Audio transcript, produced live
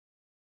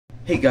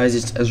Hey guys,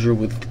 it's Ezra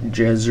with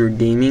Jezra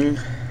Gaming,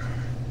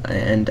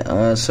 and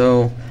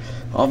so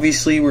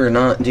obviously we're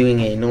not doing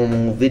a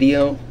normal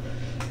video.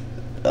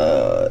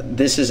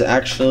 This is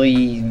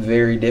actually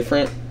very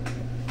different.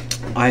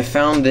 I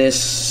found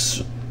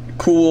this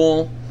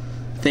cool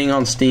thing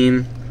on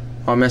Steam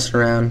while messing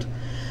around,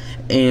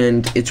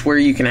 and it's where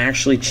you can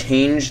actually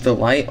change the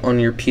light on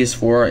your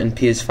PS4 and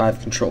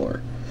PS5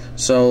 controller.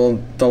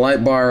 So the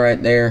light bar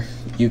right there,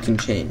 you can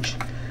change.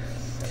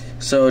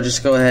 So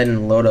just go ahead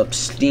and load up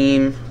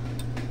Steam.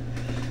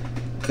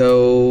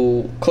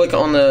 Go click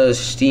on the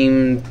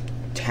Steam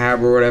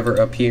tab or whatever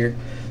up here.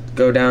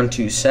 Go down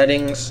to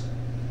settings.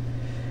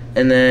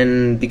 And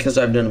then, because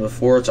I've done it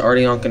before, it's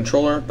already on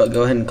controller, but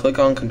go ahead and click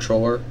on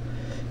controller.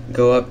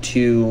 Go up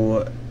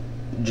to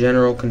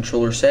general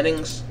controller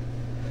settings.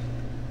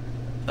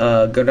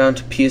 Go down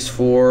to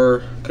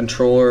PS4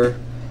 controller.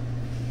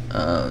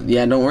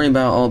 Yeah, don't worry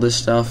about all this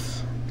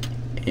stuff.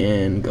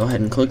 And go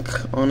ahead and click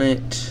on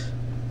it.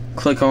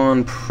 Click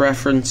on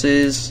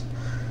preferences,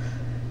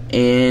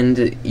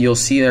 and you'll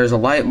see there's a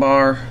light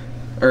bar,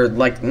 or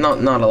like not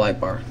a light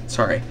bar,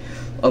 sorry,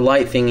 a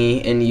light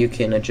thingy, and you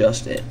can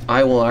adjust it.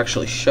 I will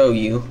actually show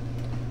you.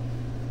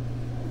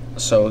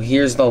 So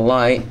here's the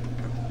light,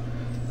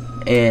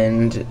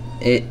 and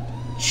it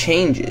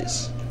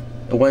changes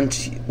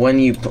when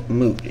you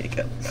move,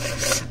 Jacob.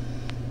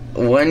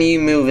 When you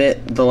move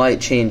it, the light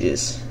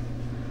changes.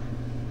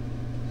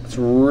 It's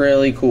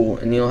really cool,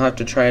 and you'll have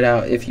to try it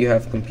out if you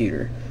have a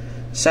computer.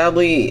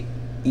 Sadly,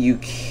 you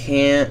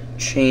can't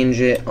change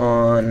it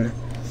on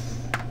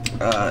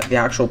the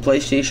actual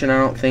PlayStation, I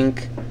don't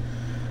think.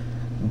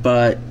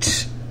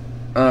 But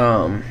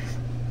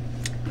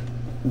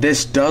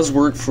this does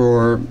work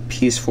for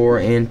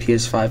PS4 and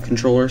PS5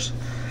 controllers.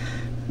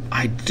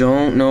 I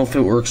don't know if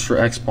it works for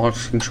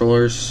Xbox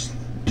controllers,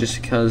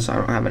 just because I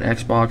don't have an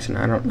Xbox and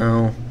I don't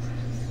know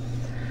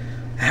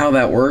how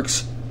that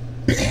works.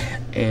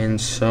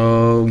 And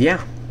so,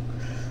 yeah,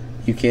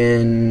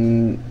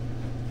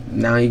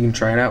 now you can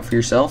try it out for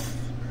yourself.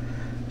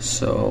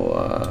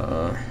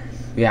 So,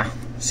 yeah,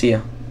 see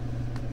ya.